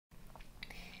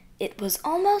It was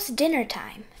almost dinner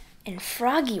time, and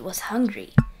Froggy was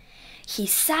hungry. He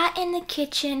sat in the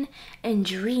kitchen and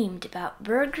dreamed about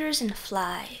burgers and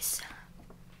flies.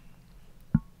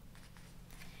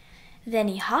 Then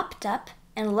he hopped up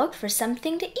and looked for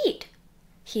something to eat.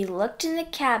 He looked in the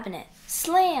cabinet,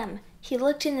 slam! He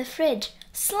looked in the fridge,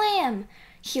 slam!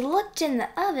 He looked in the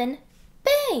oven,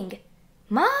 bang!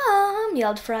 "Mom,"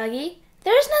 yelled Froggy,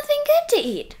 "there's nothing good to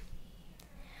eat."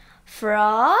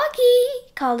 "Froggy,"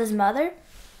 called his mother.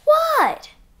 "What?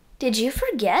 Did you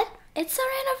forget? It's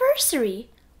our anniversary.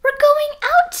 We're going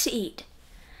out to eat."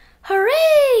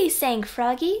 "Hooray!" sang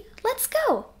Froggy. "Let's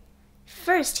go."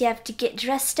 "First you have to get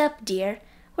dressed up, dear.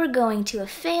 We're going to a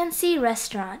fancy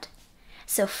restaurant."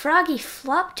 So Froggy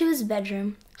flopped to his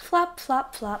bedroom. Flop,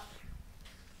 flop, flop.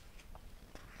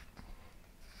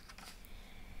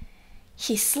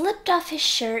 He slipped off his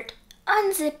shirt,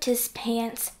 unzipped his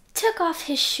pants, took off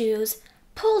his shoes,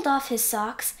 pulled off his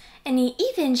socks, and he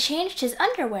even changed his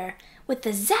underwear with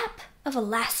the zap of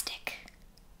elastic.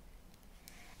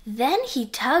 Then he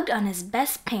tugged on his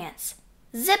best pants,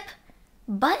 zip,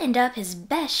 buttoned up his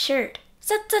best shirt,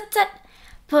 zut, zut, zut,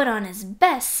 put on his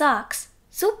best socks,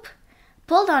 zoop,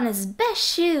 pulled on his best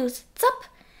shoes, zup,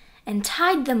 and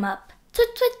tied them up,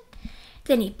 twit, twit.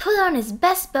 Then he put on his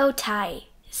best bow tie,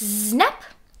 snap,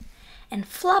 and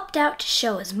flopped out to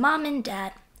show his mom and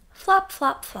dad. Flop,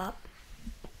 flop, flop.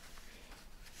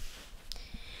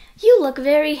 "You look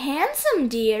very handsome,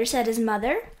 dear," said his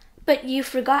mother, "but you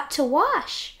forgot to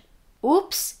wash."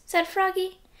 "Oops," said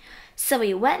Froggy. So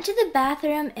he went to the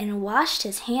bathroom and washed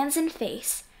his hands and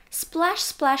face. Splash,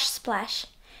 splash, splash.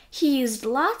 He used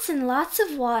lots and lots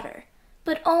of water,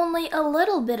 but only a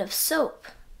little bit of soap.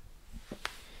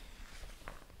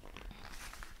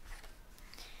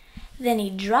 Then he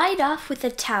dried off with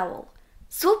a towel,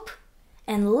 swoop,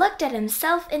 and looked at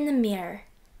himself in the mirror.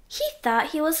 He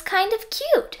thought he was kind of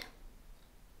cute.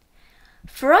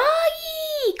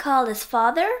 "Froggy!" called his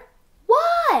father.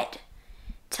 "What?"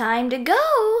 "Time to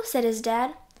go," said his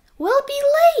dad. "We'll be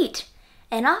late."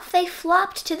 And off they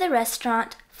flopped to the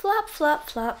restaurant. Flop, flop,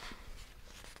 flop.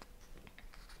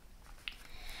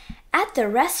 At the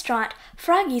restaurant,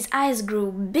 Froggy's eyes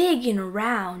grew big and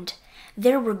round.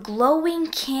 There were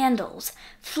glowing candles,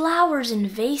 flowers in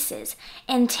vases,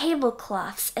 and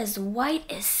tablecloths as white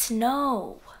as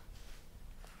snow.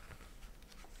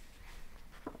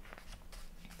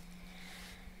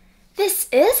 "This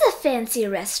is a fancy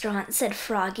restaurant," said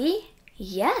Froggy.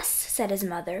 "Yes," said his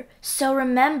mother. "So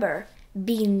remember,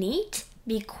 be neat,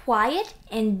 be quiet,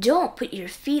 and don't put your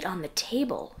feet on the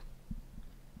table."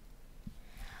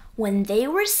 When they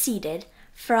were seated,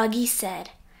 Froggy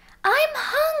said, "I'm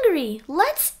hungry.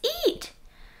 Let's eat."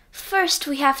 "First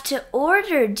we have to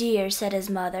order, dear," said his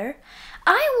mother.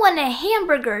 "I want a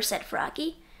hamburger," said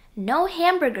Froggy. "No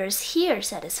hamburgers here,"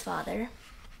 said his father.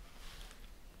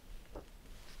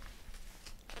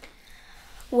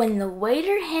 When the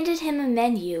waiter handed him a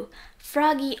menu,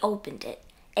 Froggy opened it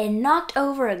and knocked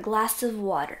over a glass of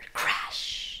water.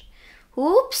 Crash!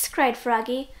 "Oops!" cried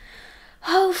Froggy.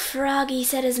 "Oh, Froggy,"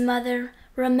 said his mother,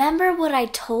 "remember what I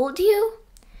told you?"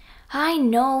 "I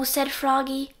know," said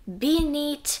Froggy. "Be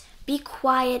neat, be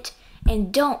quiet,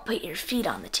 and don't put your feet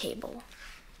on the table."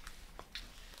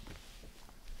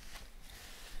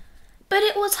 But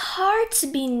it was hard to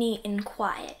be neat and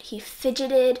quiet. He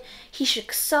fidgeted, he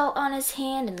shook salt on his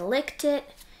hand and licked it.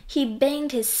 He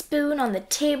banged his spoon on the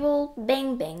table,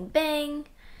 bang, bang, bang.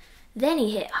 Then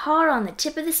he hit hard on the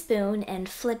tip of the spoon and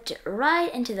flipped it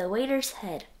right into the waiter's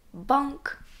head.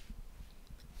 Bonk.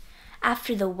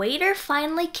 After the waiter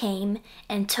finally came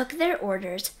and took their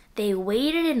orders, they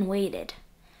waited and waited.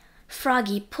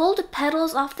 Froggy pulled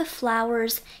petals off the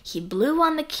flowers, he blew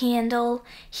on the candle,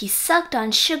 he sucked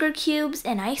on sugar cubes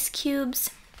and ice cubes.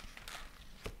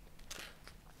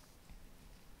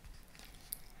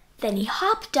 Then he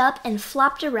hopped up and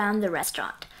flopped around the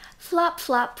restaurant. Flop,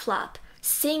 flop, flop,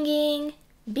 singing,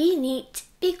 "Be neat,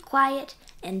 be quiet,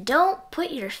 and don't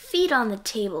put your feet on the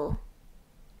table."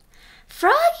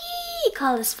 "Froggy!"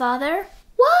 called his father.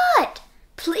 "What?"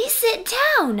 "Please sit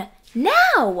down,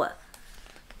 now!"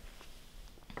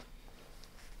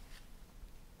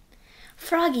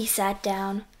 Froggy sat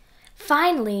down.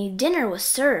 Finally, dinner was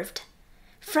served.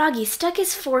 Froggy stuck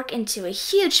his fork into a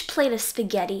huge plate of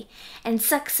spaghetti and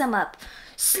sucked some up.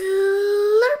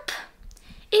 Slurp!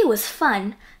 It was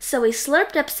fun, so he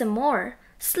slurped up some more.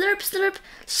 Slurp, slurp,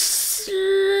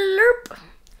 slurp!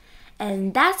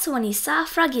 And that's when he saw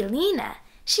Froggy-Lena.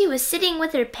 She was sitting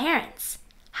with her parents.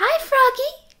 "Hi,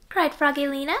 Froggy!" cried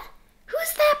Froggy-Lena.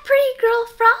 "Who's that pretty girl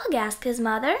frog?" asked his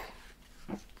mother.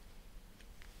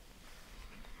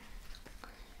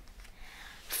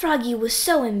 Froggy was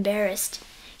so embarrassed.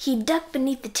 He ducked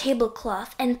beneath the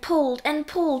tablecloth and pulled and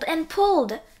pulled and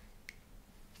pulled,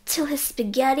 till his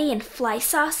spaghetti and fly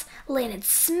sauce landed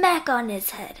smack on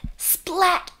his head.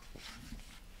 Splat!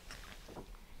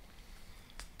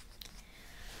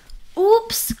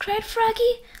 Oops, cried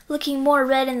Froggy, looking more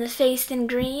red in the face than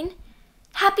green.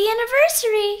 Happy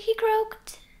anniversary, he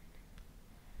croaked.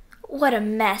 What a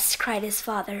mess, cried his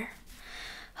father.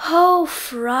 Oh,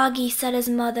 Froggy, said his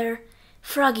mother.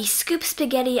 Froggy scooped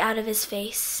spaghetti out of his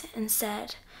face and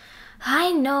said,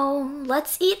 I know,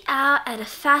 let's eat out at a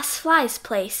fast fly's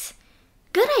place.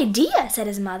 Good idea, said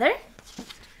his mother.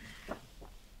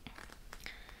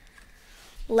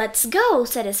 Let's go,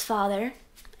 said his father,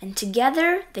 and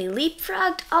together they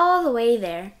leapfrogged all the way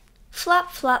there.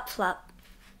 Flop, flop, flop.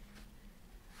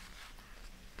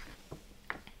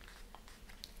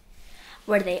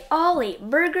 Where they all ate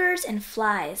burgers and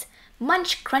flies.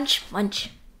 Munch, crunch,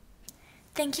 munch.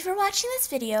 Thank you for watching this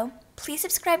video. Please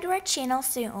subscribe to our channel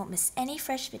so you won't miss any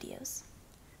fresh videos.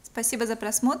 Спасибо за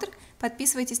просмотр.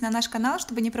 Подписывайтесь на наш канал,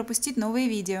 чтобы не пропустить новые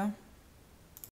видео.